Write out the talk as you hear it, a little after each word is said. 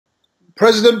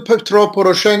President Petro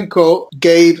Poroshenko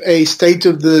gave a State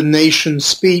of the Nation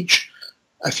speech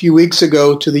a few weeks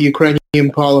ago to the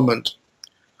Ukrainian parliament.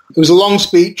 It was a long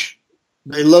speech.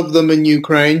 They love them in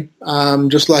Ukraine,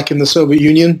 just like in the Soviet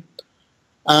Union.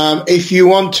 If you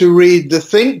want to read the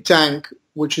think tank,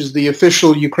 which is the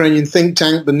official Ukrainian think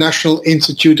tank, the National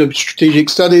Institute of Strategic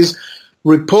Studies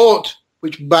report,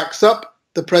 which backs up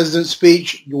the president's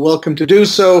speech, you're welcome to do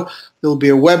so. There'll be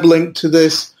a web link to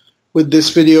this with this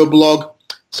video blog.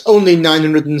 It's only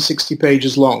 960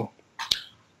 pages long.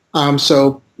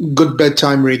 So good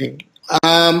bedtime reading.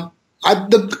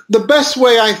 The best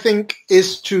way, I think,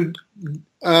 is to,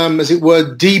 as it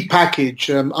were, depackage,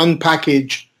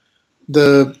 unpackage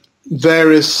the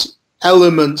various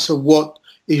elements of what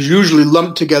is usually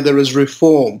lumped together as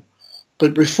reform.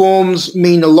 But reforms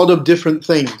mean a lot of different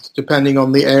things depending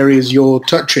on the areas you're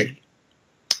touching.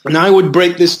 And I would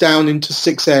break this down into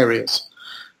 6 areas.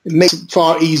 It makes it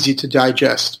far easier to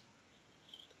digest.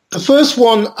 The first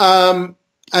one,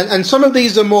 and some of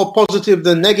these are more positive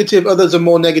than negative, others are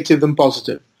more negative than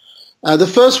positive. The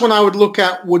first one I would look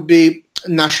at would be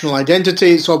national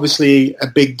identity. It's obviously a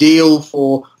big deal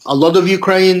for a lot of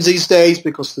Ukrainians these days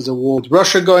because there's a war with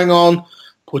Russia going on,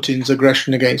 Putin's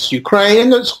aggression against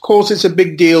Ukraine, and of course it's a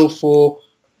big deal for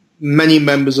many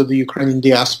members of the Ukrainian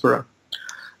diaspora.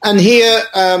 And here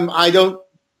I don't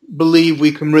believe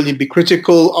we can really be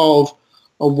critical of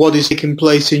what is taking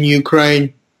place in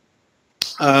Ukraine.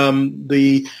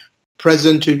 The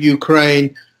president of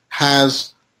Ukraine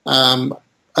has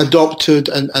adopted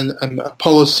a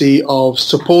policy of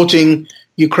supporting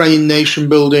Ukrainian nation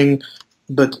building,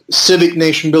 but civic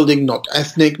nation building, not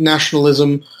ethnic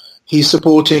nationalism. He's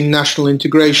supporting national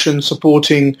integration,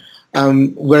 supporting,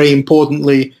 very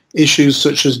importantly, issues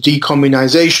such as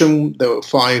decommunization. There were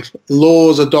 5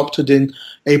 laws adopted in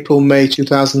April-May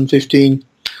 2015.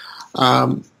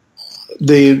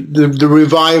 The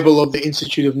revival of the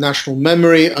Institute of National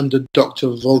Memory under Dr.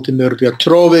 Volodymyr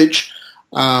Vyatrovich,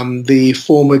 the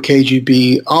former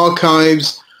KGB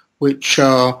archives, which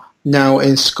are now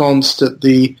ensconced at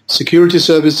the Security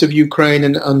Service of Ukraine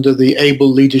and under the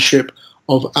able leadership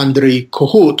of Andriy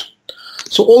Kohut.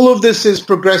 So all of this is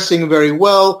progressing very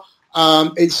well.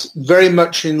 It's very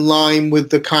much in line with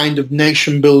the kind of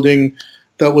nation building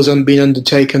that was being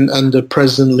undertaken under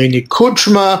President Leonid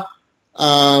Kuchma.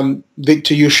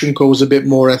 Viktor Yushchenko was a bit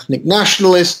more ethnic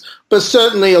nationalist, but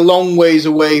certainly a long ways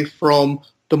away from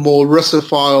the more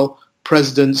Russophile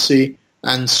presidency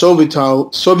and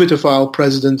Sovietophile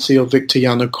presidency of Viktor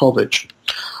Yanukovych.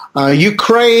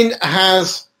 Ukraine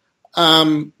has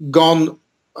gone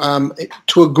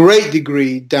to a great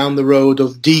degree down the road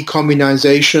of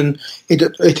decommunization.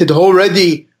 It had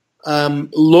already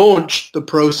launched the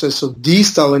process of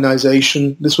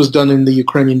Destalinization. This was done in the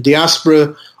Ukrainian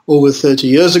diaspora over 30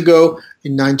 years ago,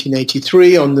 in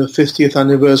 1983, on the 50th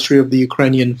anniversary of the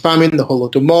Ukrainian famine, the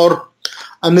Holodomor.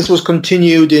 And this was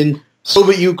continued in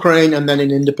Soviet Ukraine and then in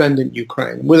independent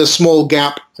Ukraine, with a small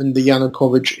gap in the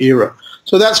Yanukovych era.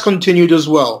 So that's continued as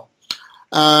well.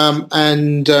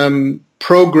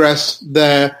 Progress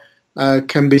there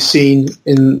can be seen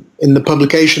in the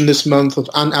publication this month of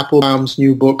Anne Applebaum's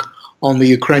new book on the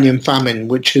Ukrainian famine,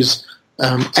 which is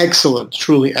excellent,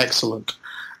 truly excellent.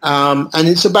 And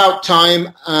it's about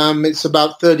time. It's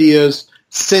about 30 years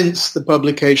since the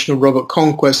publication of Robert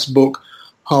Conquest's book,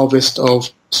 Harvest of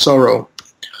Sorrow.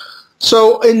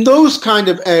 So in those kind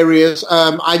of areas,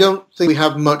 I don't think we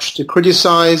have much to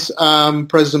criticize.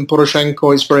 President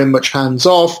Poroshenko is very much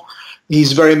hands-off.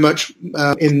 He's very much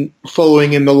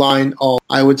following in the line of,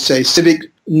 I would say,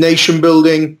 civic nation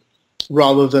building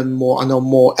rather than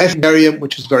more ethnic variant,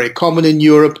 which is very common in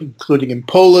Europe, including in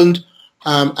Poland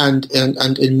and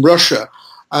in Russia.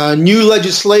 New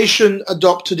legislation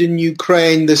adopted in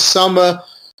Ukraine this summer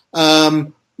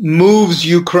moves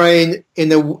Ukraine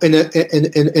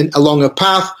along a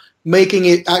path, making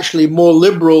it actually more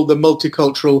liberal than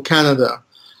multicultural Canada.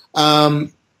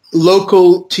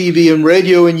 Local TV and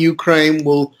radio in Ukraine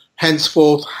will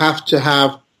henceforth have to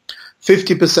have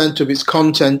 50% of its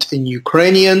content in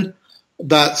Ukrainian.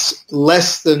 That's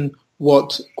less than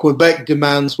what Quebec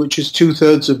demands, which is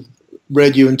 2/3 of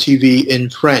radio and TV in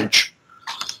French.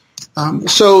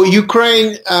 So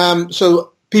Ukraine,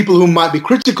 so people who might be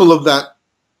critical of that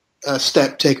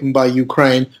step taken by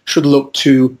Ukraine should look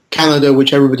to Canada,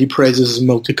 which everybody praises as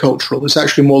multicultural. It's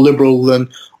actually more liberal than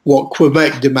what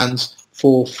Quebec demands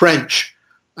for French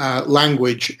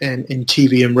language in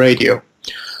TV and radio.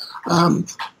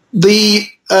 The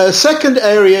second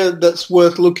area that's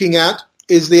worth looking at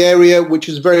is the area which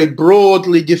is very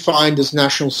broadly defined as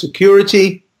national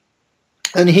security.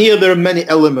 And here there are many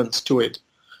elements to it.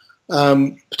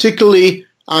 Particularly,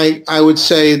 I would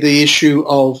say the issue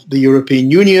of the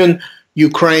European Union.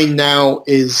 Ukraine now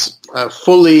is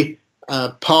fully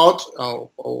part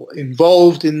or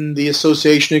involved in the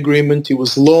association agreement. It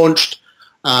was launched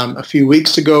a few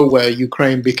weeks ago, where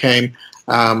Ukraine became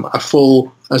a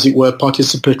full, as it were,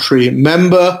 participatory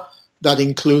member. That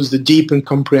includes the deep and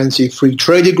comprehensive free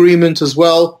trade agreement as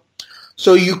well.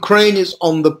 So Ukraine is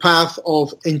on the path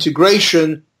of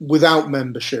integration without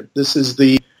membership. This is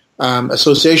the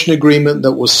association agreement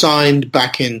that was signed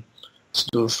back in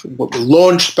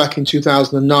launched back in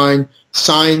 2009,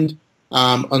 signed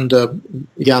under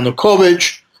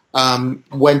Yanukovych,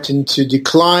 went into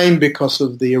decline because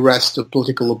of the arrest of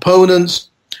political opponents,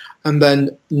 and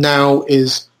then now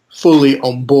is fully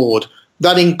on board.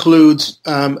 That includes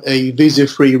a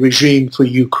visa-free regime for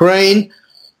Ukraine,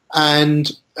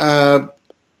 and as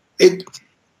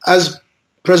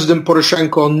President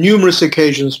Poroshenko on numerous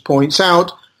occasions points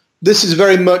out, this is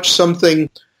very much something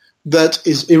that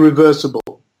is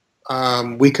irreversible.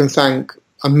 We can thank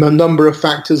a number of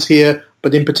factors here,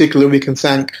 but in particular we can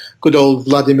thank good old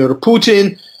Vladimir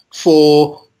Putin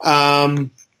for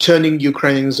turning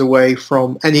Ukrainians away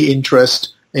from any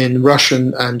interest in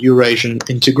Russian and Eurasian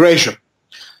integration.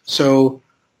 So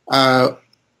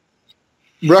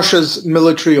Russia's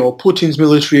military, or Putin's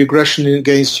military aggression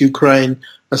against Ukraine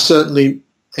has certainly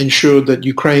ensured that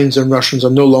Ukrainians and Russians are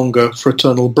no longer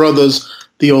fraternal brothers,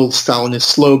 the old Stalinist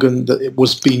slogan that it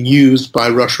was being used by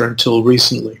Russia until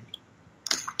recently.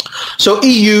 So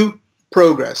EU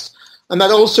progress. And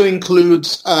that also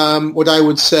includes what I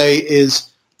would say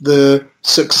is the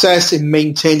success in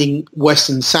maintaining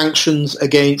Western sanctions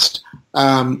against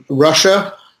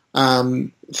Russia.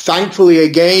 Thankfully,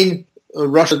 again,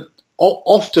 Russia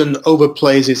often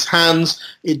overplays its hands.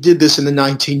 It did this in the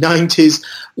 1990s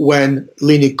when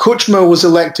Leonid Kuchma was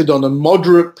elected on a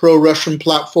moderate pro-Russian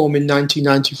platform in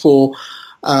 1994.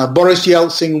 Boris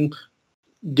Yeltsin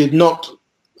did not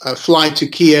fly to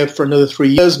Kyiv for another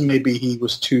 3 years. Maybe he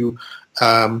was too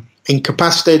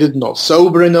incapacitated, not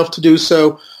sober enough to do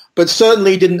so, but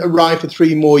certainly didn't arrive for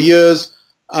 3 more years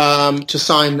to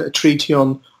sign a treaty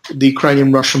on the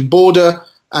Ukrainian-Russian border.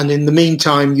 And in the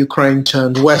meantime, Ukraine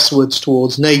turned westwards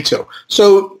towards NATO.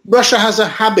 So Russia has a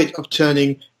habit of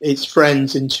turning its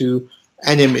friends into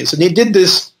enemies. And it did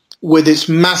this with its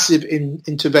massive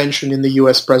intervention in the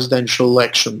US presidential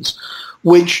elections,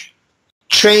 which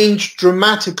changed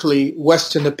dramatically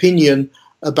Western opinion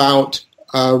about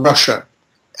Russia.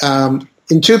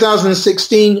 In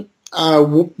 2016,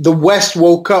 the West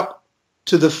woke up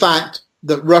to the fact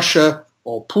that Russia,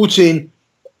 or Putin,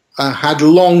 had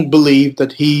long believed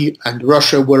that he and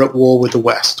Russia were at war with the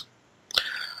West.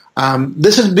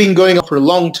 This has been going on for a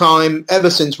long time,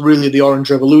 ever since really the Orange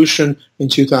Revolution in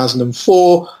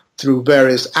 2004, through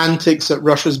various antics that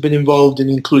Russia's been involved in,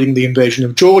 including the invasion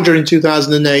of Georgia in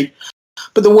 2008.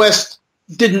 But the West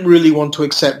didn't really want to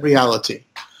accept reality.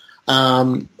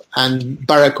 And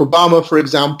Barack Obama, for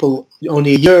example,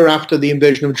 only a year after the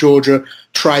invasion of Georgia,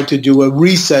 tried to do a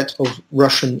reset of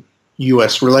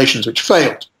Russian-US relations, which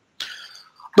failed.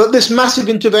 But this massive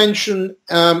intervention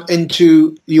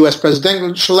into US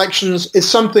presidential elections is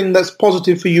something that's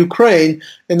positive for Ukraine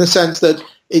in the sense that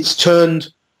it's turned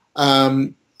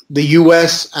the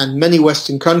US and many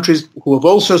Western countries who have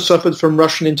also suffered from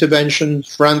Russian intervention,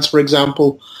 France, for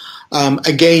example,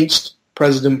 against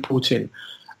President Putin.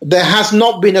 There has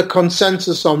not been a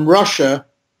consensus on Russia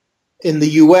in the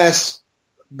US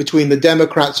between the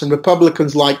Democrats and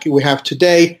Republicans like we have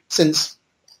today since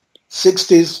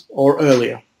 60s or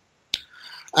earlier.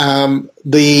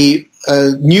 The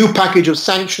new package of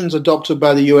sanctions adopted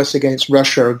by the US against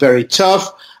Russia are very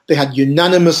tough. They had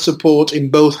unanimous support in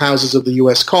both houses of the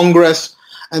US Congress,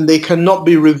 and they cannot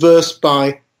be reversed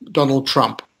by Donald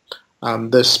Trump.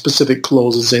 There's specific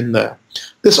clauses in there.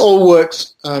 This all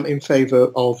works in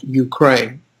favor of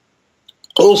Ukraine.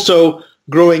 Also,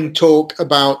 growing talk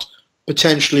about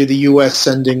potentially the US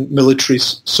sending military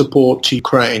support to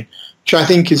Ukraine, which I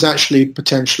think is actually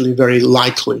potentially very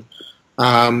likely.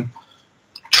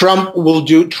 Trump will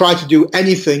try to do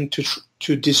anything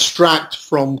to distract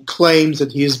from claims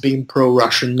that he is being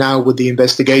pro-Russian now with the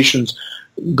investigations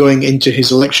going into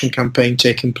his election campaign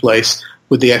taking place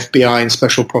with the FBI and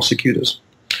special prosecutors.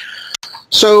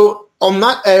 So on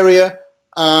that area,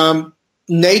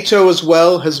 NATO as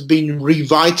well has been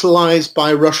revitalized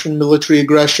by Russian military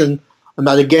aggression, and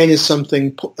that again is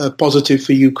something positive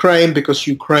for Ukraine because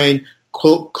Ukraine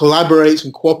collaborates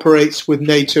and cooperates with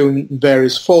NATO in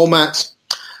various formats,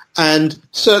 and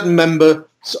certain members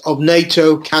of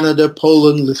NATO, Canada,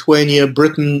 Poland, Lithuania,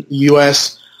 Britain,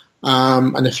 US,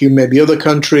 and a few maybe other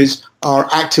countries are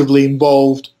actively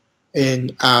involved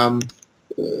in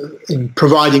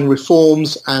providing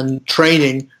reforms and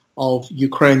training of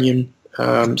Ukrainian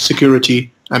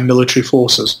security and military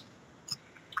forces.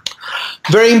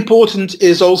 Very important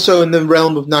is also in the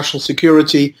realm of national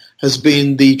security has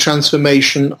been the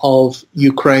transformation of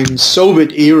Ukraine's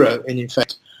Soviet era, in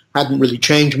effect, hadn't really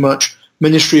changed much,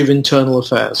 Ministry of Internal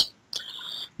Affairs.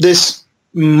 This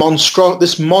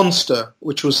monster,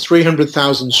 which was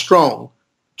 300,000 strong,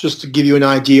 just to give you an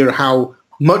idea how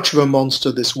much of a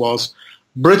monster this was,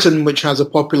 Britain, which has a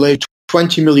population of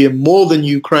 20 million more than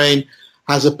Ukraine,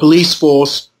 has a police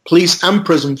and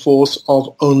prison force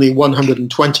of only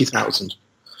 120,000.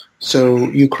 So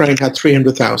Ukraine had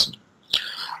 300,000.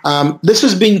 This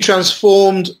has been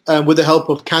transformed with the help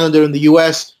of Canada and the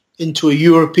US into a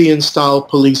European-style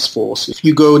police force. If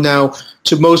you go now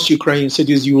to most Ukrainian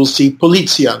cities, you will see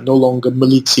policja, no longer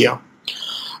militia.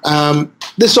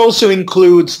 This also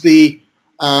includes the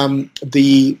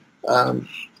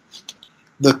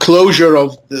closure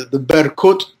of the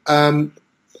Berkut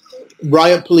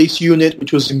riot police unit,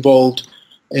 which was involved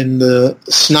in the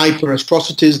sniper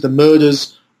atrocities, the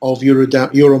murders of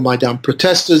Euromaidan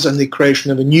protesters, and the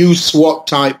creation of a new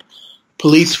SWAT-type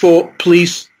police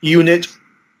unit.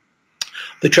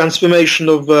 The transformation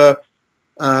of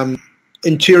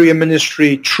Interior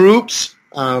Ministry troops.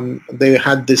 They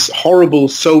had this horrible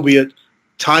Soviet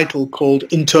title called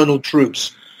internal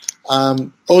troops.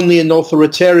 Only an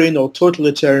authoritarian or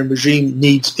totalitarian regime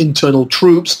needs internal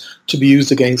troops to be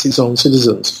used against its own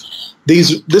citizens.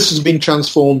 This has been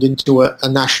transformed into a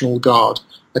national guard,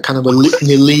 a kind of an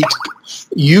elite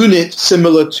unit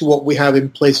similar to what we have in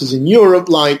places in Europe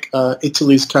like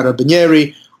Italy's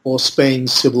Carabinieri or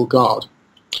Spain's Civil Guard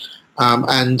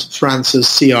and France's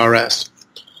CRS.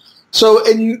 So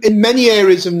in many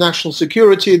areas of national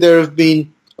security there have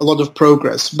been a lot of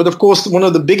progress. But of course, one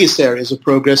of the biggest areas of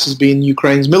progress has been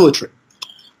Ukraine's military,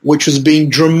 which has been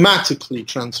dramatically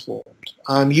transformed.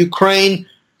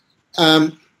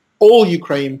 All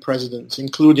Ukrainian presidents,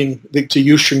 including Viktor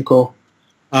Yushchenko,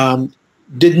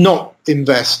 did not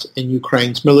invest in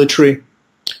Ukraine's military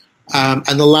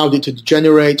and allowed it to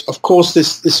degenerate. Of course,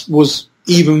 this was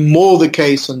even more the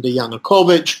case under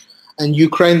Yanukovych, and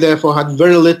Ukraine therefore had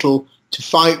very little to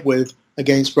fight with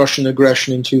against Russian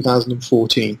aggression in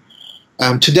 2014.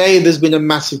 Today, there's been a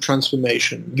massive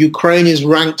transformation. Ukraine is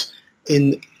ranked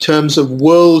in terms of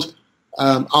world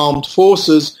armed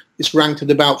forces, it's ranked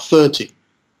at about 30,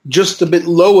 just a bit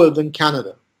lower than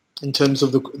Canada in terms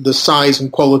of the size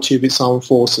and quality of its armed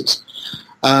forces.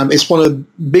 It's one of the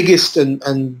biggest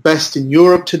and best in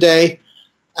Europe today,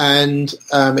 and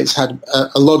it's had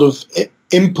a lot of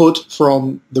input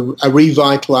from a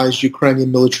revitalized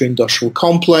Ukrainian military-industrial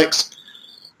complex.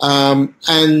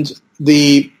 And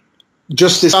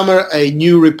just this summer, a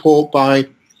new report by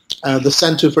the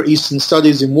Center for Eastern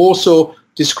Studies in Warsaw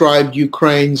described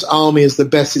Ukraine's army as the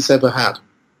best it's ever had.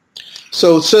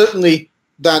 So certainly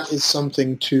that is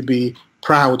something to be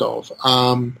proud of.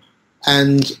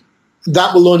 And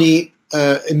that will only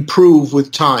improve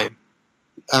with time,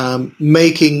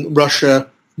 making Russia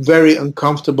very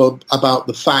uncomfortable about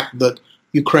the fact that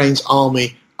Ukraine's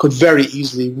army could very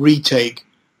easily retake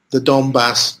the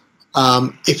Donbass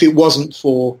if it wasn't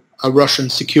for a Russian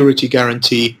security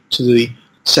guarantee to the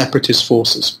separatist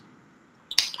forces.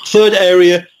 Third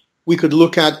area we could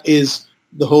look at is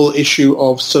the whole issue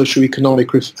of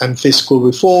socio-economic and fiscal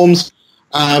reforms.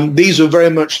 These are very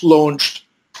much launched,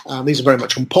 these are very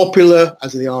much unpopular,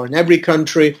 as they are in every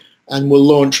country, and were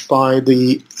launched by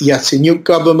the Yatsenyuk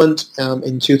government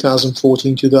in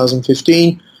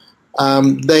 2014-2015.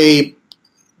 They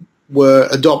were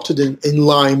adopted in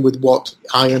line with what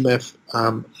IMF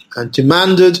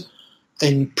demanded.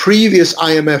 In previous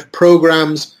IMF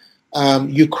programs,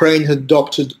 Ukraine had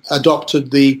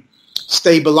adopted the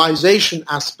stabilization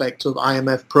aspect of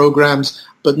IMF programs,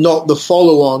 but not the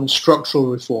follow-on structural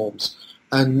reforms.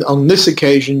 And on this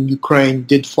occasion, Ukraine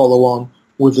did follow on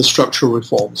with the structural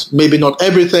reforms. Maybe not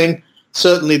everything.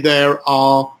 Certainly there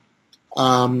are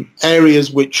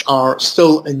areas which are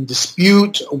still in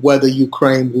dispute, whether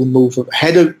Ukraine will move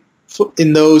ahead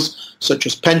in those, such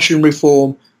as pension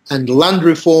reform and land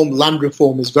reform. Land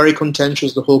reform is very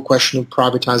contentious, the whole question of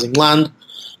privatizing land.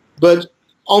 But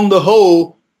on the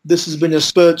whole, this has been a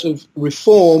spurt of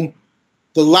reform,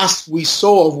 the last we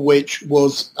saw of which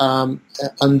was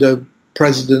under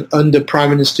Prime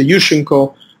Minister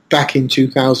Yushchenko back in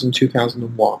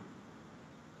 2000-2001.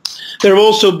 There have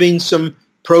also been some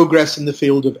progress in the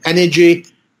field of energy,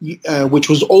 which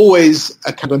was always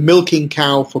a kind of a milking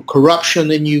cow for corruption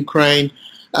in Ukraine.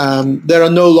 There are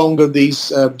no longer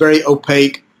these very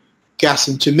opaque gas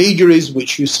intermediaries,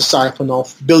 which used to siphon off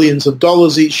billions of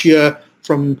dollars each year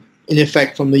in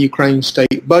effect from the Ukrainian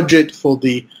state budget for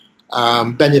the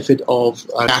benefit of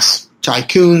gas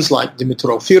tycoons like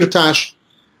Dimitrov Firtash,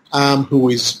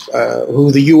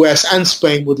 who the US and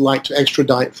Spain would like to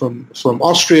extradite from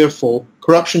Austria for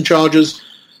corruption charges.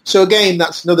 So again,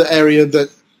 that's another area that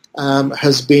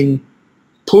has been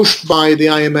pushed by the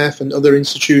IMF and other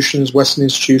institutions, Western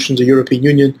institutions, the European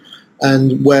Union,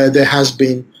 and where there has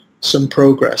been some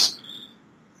progress.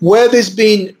 Where there's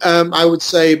been, I would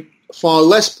say, far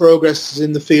less progress is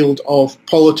in the field of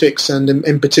politics and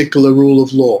in particular rule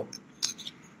of law.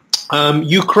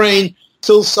 Ukraine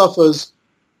still suffers,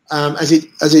 as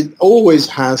it always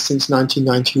has since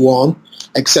 1991,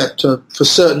 except for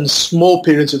certain small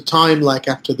periods of time, like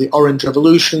after the Orange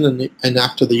Revolution and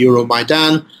after the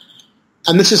Euromaidan.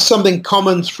 And this is something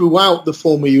common throughout the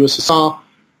former USSR,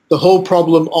 the whole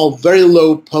problem of very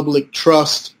low public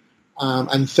trust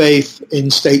and faith in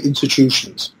state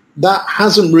institutions. That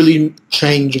hasn't really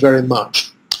changed very much.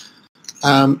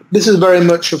 This is very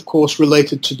much, of course,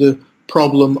 related to the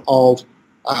problem of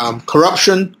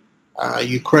corruption.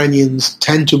 Ukrainians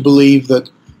tend to believe that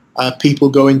people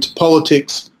go into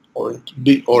politics or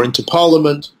into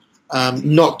parliament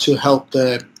not to help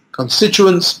their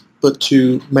constituents, but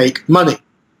to make money.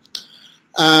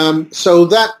 So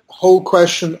that whole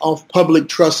question of public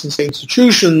trust in state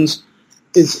institutions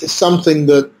is something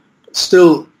that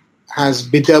still has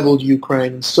bedeviled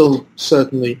Ukraine and still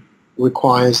certainly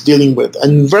requires dealing with.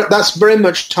 And that's very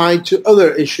much tied to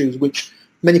other issues which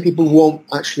many people won't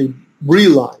actually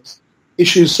realize.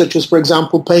 Issues such as, for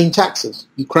example, paying taxes.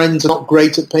 Ukrainians are not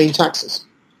great at paying taxes.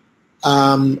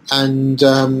 And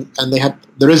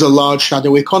there is a large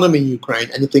shadow economy in Ukraine.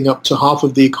 Anything up to half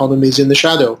of the economy is in the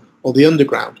shadow or the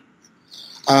underground.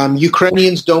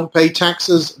 Ukrainians don't pay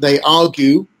taxes. They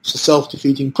argue it's a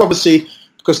self-defeating prophecy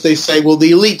because they say, well,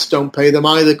 the elites don't pay them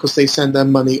either because they send their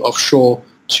money offshore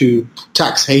to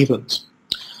tax havens.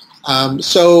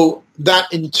 So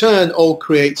that in turn all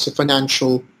creates a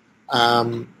financial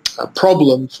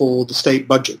problem for the state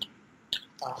budget,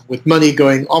 with money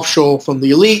going offshore from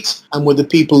the elites and with the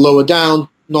people lower down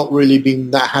not really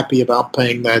being that happy about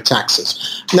paying their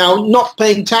taxes. Now, not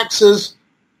paying taxes,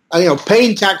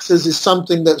 paying taxes is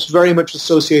something that's very much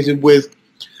associated with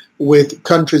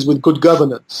countries with good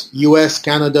governance, US,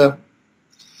 Canada,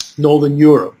 Northern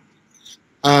Europe.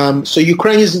 So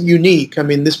Ukraine isn't unique. I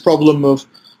mean, this problem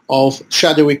of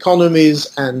shadow economies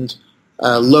and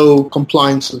low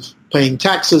compliance of paying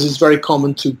taxes is very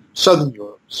common to Southern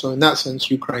Europe. So in that sense,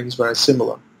 Ukraine is very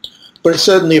similar. But it's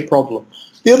certainly a problem.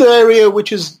 The other area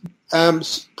which is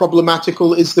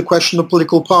problematical is the question of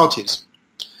political parties.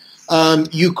 In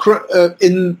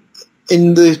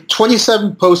the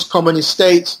 27 post-communist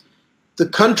states, the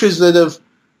countries that have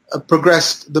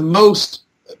progressed the most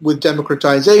with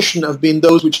democratization have been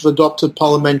those which have adopted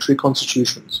parliamentary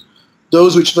constitutions.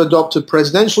 Those which have adopted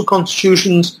presidential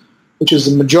constitutions, which is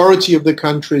the majority of the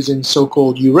countries in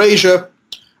so-called Eurasia,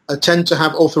 tend to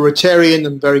have authoritarian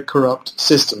and very corrupt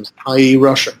systems, i.e.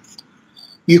 Russia.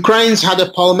 Ukraine's had a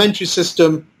parliamentary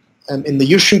system in the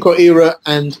Yushchenko era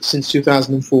and since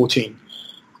 2014.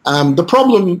 The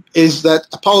problem is that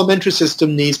a parliamentary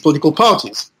system needs political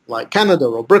parties, like Canada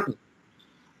or Britain,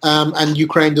 and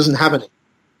Ukraine doesn't have any.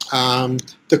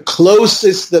 The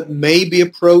closest that may be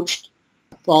approached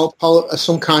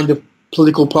some kind of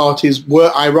political parties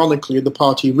were, ironically, the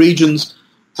party regions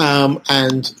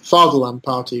and Fatherland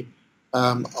Party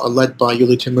are led by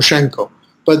Yulia Tymoshenko.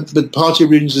 But the party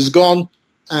regions is gone,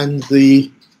 and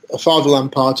the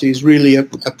Fatherland Party is really a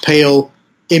pale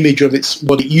image of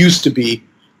what it used to be.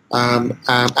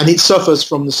 And it suffers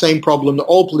from the same problem that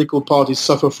all political parties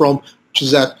suffer from, which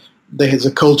is that there is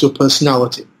a cult of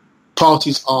personality.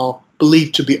 Parties are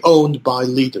believed to be owned by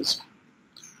leaders.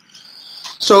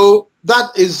 So that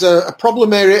is a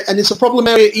problem area, and it's a problem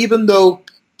area even though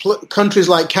countries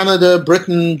like Canada,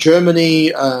 Britain, Germany,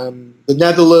 the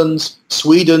Netherlands,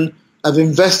 Sweden have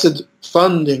invested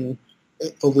funding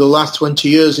over the last 20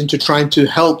 years into trying to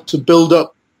help to build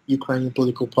up Ukrainian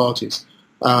political parties.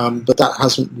 But that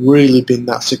hasn't really been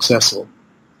that successful.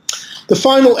 The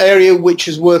final area which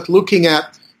is worth looking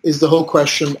at is the whole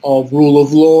question of rule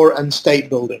of law and state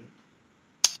building.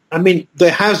 I mean,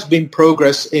 there has been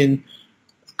progress in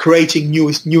creating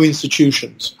new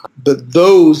institutions, but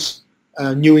those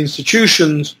new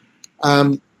institutions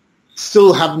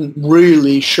still haven't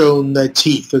really shown their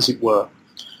teeth, as it were.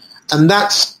 And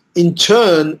that's, in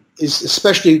turn, is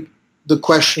especially the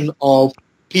question of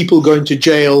people going to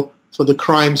jail for the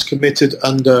crimes committed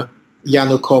under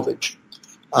Yanukovych.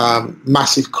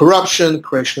 Massive corruption,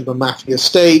 creation of a mafia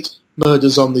state,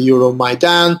 murders on the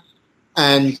Euromaidan,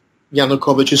 and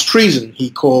Yanukovych's treason. He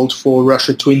called for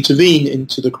Russia to intervene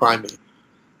into the Crimea.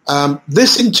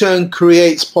 This in turn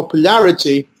creates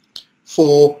popularity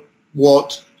for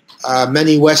what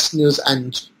many Westerners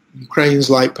and Ukrainians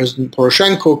like President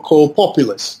Poroshenko call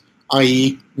populists,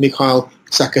 i.e. Mikhail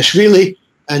Saakashvili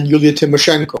and Yulia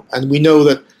Tymoshenko. And we know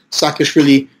that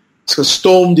Saakashvili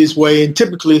stormed his way in,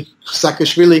 typically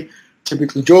Saakashvili,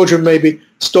 typically Georgian maybe,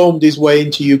 stormed his way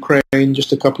into Ukraine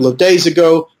just a couple of days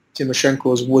ago.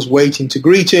 Tymoshenko was waiting to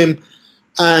greet him.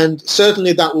 And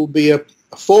certainly that will be a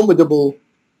formidable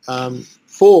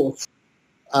force,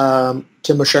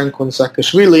 Tymoshenko and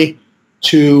Saakashvili,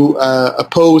 to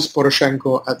oppose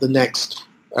Poroshenko at the next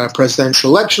presidential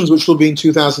elections, which will be in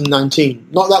 2019.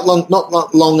 Not that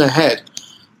long ahead.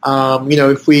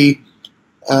 If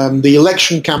the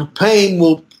election campaign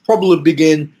will probably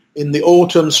begin in the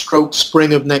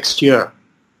autumn/spring of next year.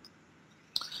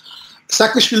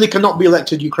 Saakashvili cannot be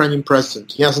elected Ukrainian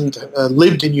president. He hasn't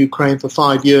lived in Ukraine for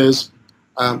 5 years,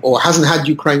 or hasn't had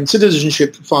Ukrainian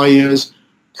citizenship for 5 years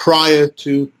prior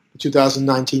to the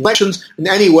 2019 elections. And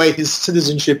anyway, his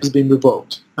citizenship has been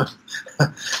revoked.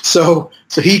 so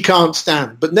he can't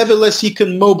stand. But nevertheless, he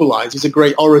can mobilize. He's a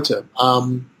great orator.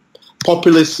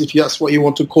 Populists, if that's what you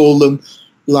want to call them,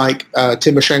 like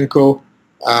Tymoshenko,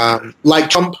 like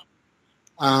Trump,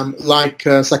 like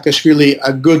Saakashvili,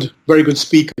 are very good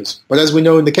speakers. But as we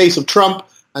know, in the case of Trump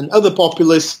and other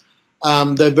populists,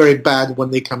 they're very bad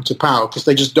when they come to power because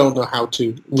they just don't know how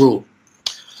to rule.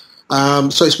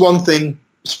 So it's one thing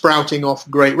sprouting off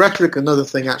great rhetoric, another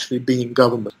thing actually being in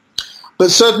government.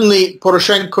 But certainly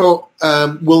Poroshenko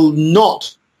will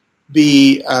not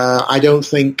be, I don't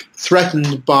think,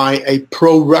 threatened by a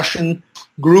pro-Russian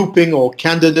grouping or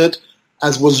candidate,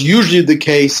 as was usually the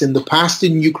case in the past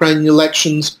in Ukrainian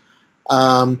elections,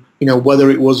 whether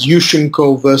it was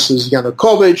Yushchenko versus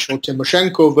Yanukovych or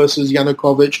Tymoshenko versus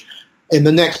Yanukovych. In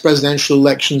the next presidential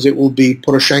elections, it will be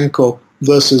Poroshenko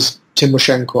versus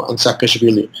Tymoshenko and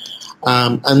Saakashvili.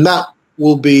 And that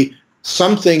will be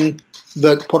something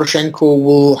that Poroshenko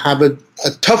will have a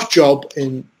tough job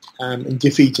in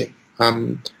defeating.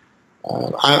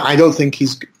 I don't think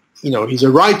he's a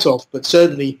write-off, but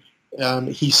certainly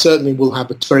he certainly will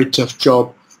have a very tough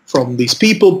job from these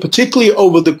people, particularly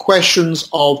over the questions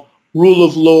of rule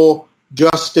of law,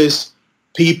 justice,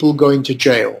 people going to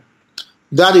jail.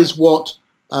 That is what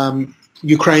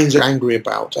Ukrainians are angry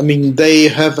about. I mean, they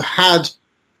have had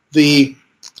the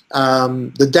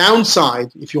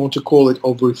downside, if you want to call it,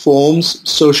 of reforms,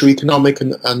 socio-economic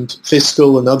and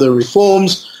fiscal and other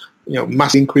reforms,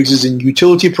 massive increases in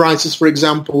utility prices, for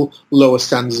example, lower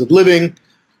standards of living.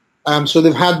 So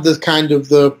they've had the kind of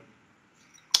the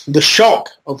shock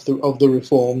of the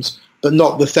reforms, but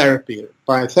not the therapy.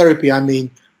 By therapy, I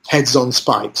mean heads on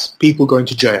spikes, people going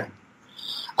to jail.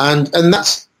 And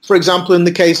that's, for example, in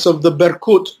the case of the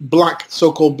Berkut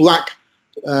so-called black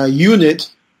unit,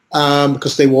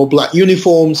 because they wore black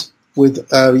uniforms with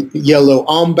yellow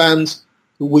armbands,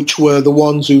 which were the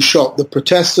ones who shot the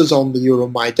protesters on the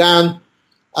Euromaidan.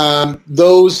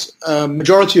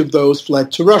 Majority of those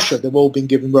fled to Russia. They've all been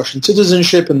given Russian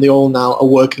citizenship, and they all now are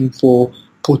working for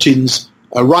Putin's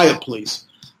riot police.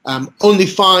 Only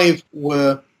 5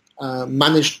 were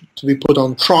managed to be put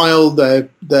on trial.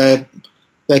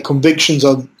 Their convictions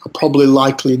are probably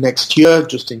likely next year,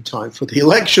 just in time for the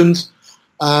elections.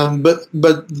 But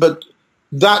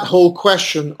that whole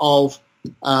question of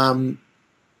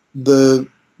the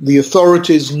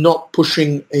authorities not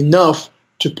pushing enough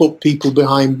to put people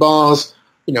behind bars,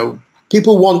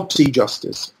 people want to see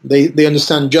justice. They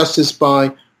understand justice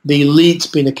by the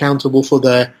elites being accountable for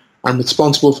and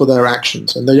responsible for their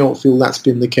actions, and they don't feel that's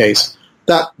been the case.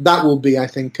 That will be, I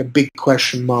think, a big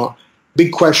question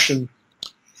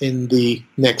in the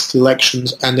next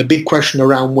elections, and a big question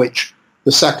around which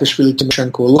the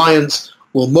Saakashvili-Tymoshenko alliance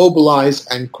will mobilize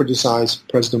and criticize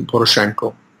President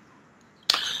Poroshenko.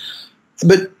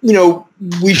 But,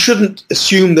 we shouldn't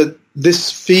assume that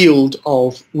this field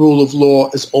of rule of law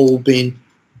has all been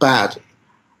bad.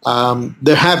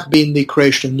 There have been the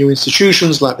creation of new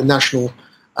institutions like the National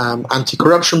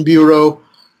Anti-Corruption Bureau.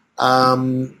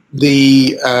 There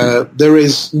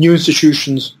is new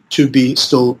institutions to be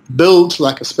still built,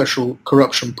 like a special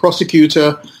corruption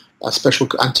prosecutor, a special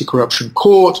anti-corruption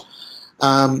court.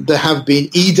 There have been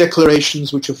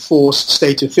e-declarations which have forced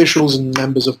state officials and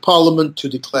members of parliament to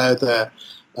declare their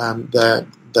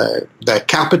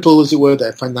capital, as it were,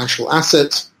 their financial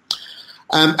assets.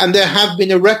 And there have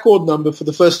been a record number for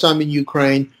the first time in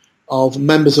Ukraine of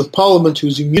members of parliament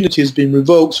whose immunity has been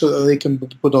revoked so that they can be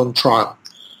put on trial.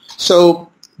 So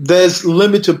there's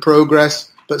limited progress,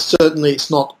 but certainly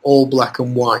it's not all black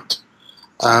and white.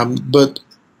 But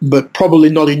probably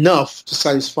not enough to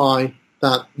satisfy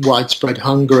that widespread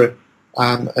hunger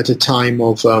at a time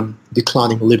of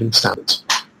declining living standards.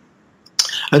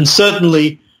 And certainly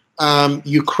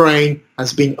Ukraine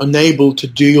has been unable to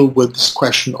deal with this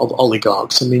question of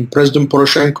oligarchs. I mean, President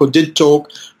Poroshenko did talk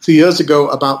a few years ago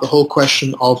about the whole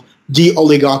question of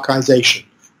de-oligarchization.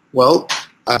 Well,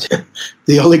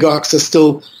 the oligarchs are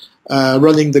still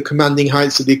running the commanding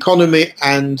heights of the economy,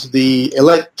 and the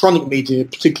electronic media,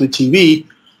 particularly TV,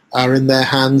 are in their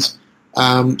hands.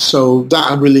 So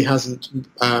that really hasn't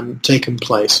taken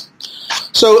place.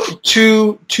 So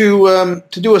to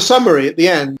do a summary at the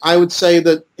end, I would say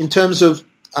that in terms of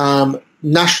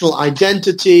national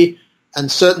identity and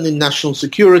certainly national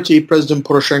security, President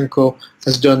Poroshenko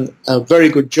has done a very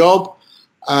good job.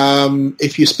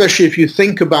 Especially if you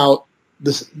think about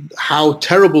how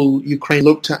terrible Ukraine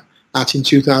looked at in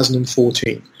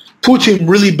 2014. Putin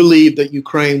really believed that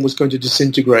Ukraine was going to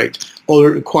disintegrate. All it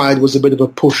required was a bit of a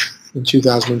push in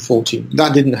 2014.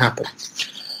 That didn't happen.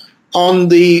 On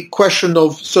the question of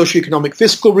socioeconomic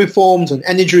fiscal reforms and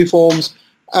energy reforms,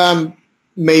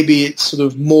 maybe it's sort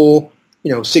of more,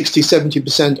 60,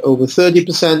 70% over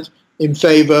 30% in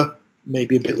favor,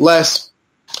 maybe a bit less.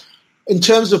 In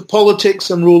terms of politics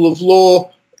and rule of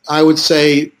law, I would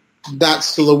say that's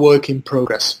still a work in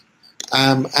progress.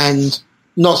 And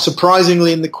not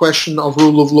surprisingly, in the question of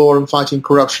rule of law and fighting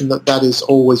corruption, that is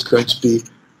always going to be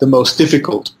the most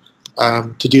difficult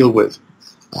to deal with.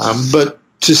 But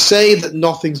to say that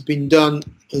nothing's been done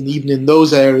even in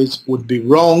those areas would be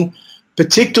wrong,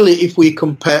 particularly if we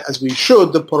compare, as we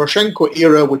should, the Poroshenko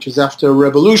era, which is after a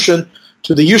revolution,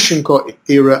 to the Yushchenko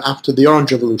era after the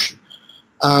Orange Revolution.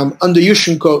 Under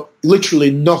Yushchenko,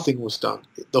 literally nothing was done.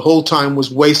 The whole time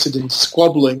was wasted in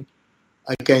squabbling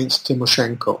against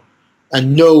Tymoshenko,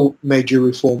 and no major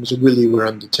reforms really were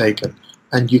undertaken.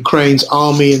 And Ukraine's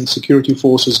army and security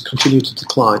forces continue to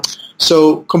decline.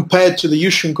 So compared to the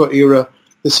Yushchenko era,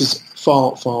 this is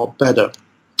far, far better.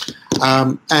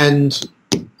 On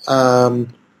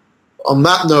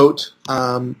that note,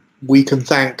 we can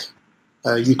thank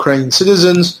Ukrainian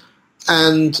citizens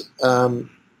and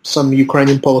some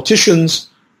Ukrainian politicians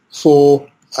for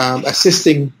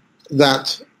assisting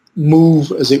that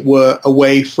move, as it were,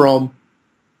 away from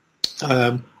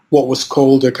what was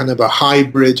called a kind of a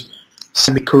hybrid,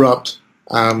 semi-corrupt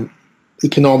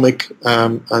economic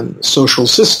and social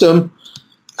system.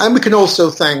 And we can also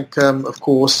thank, of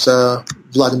course,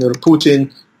 Vladimir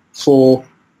Putin for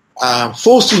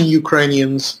forcing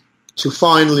Ukrainians to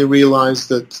finally realize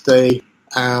that they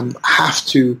have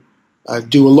to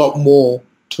do a lot more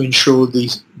to ensure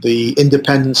the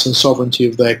independence and sovereignty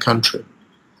of their country.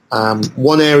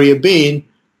 One area being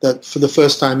that for the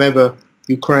first time ever,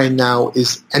 Ukraine now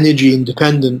is energy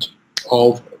independent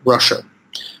of Russia.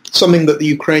 Something that the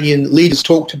Ukrainian leaders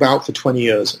talked about for 20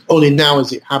 years. Only now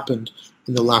has it happened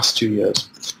in the last 2 years.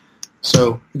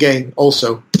 So again,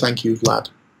 also, thank you, Vlad.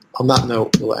 On that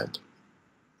note, we'll end.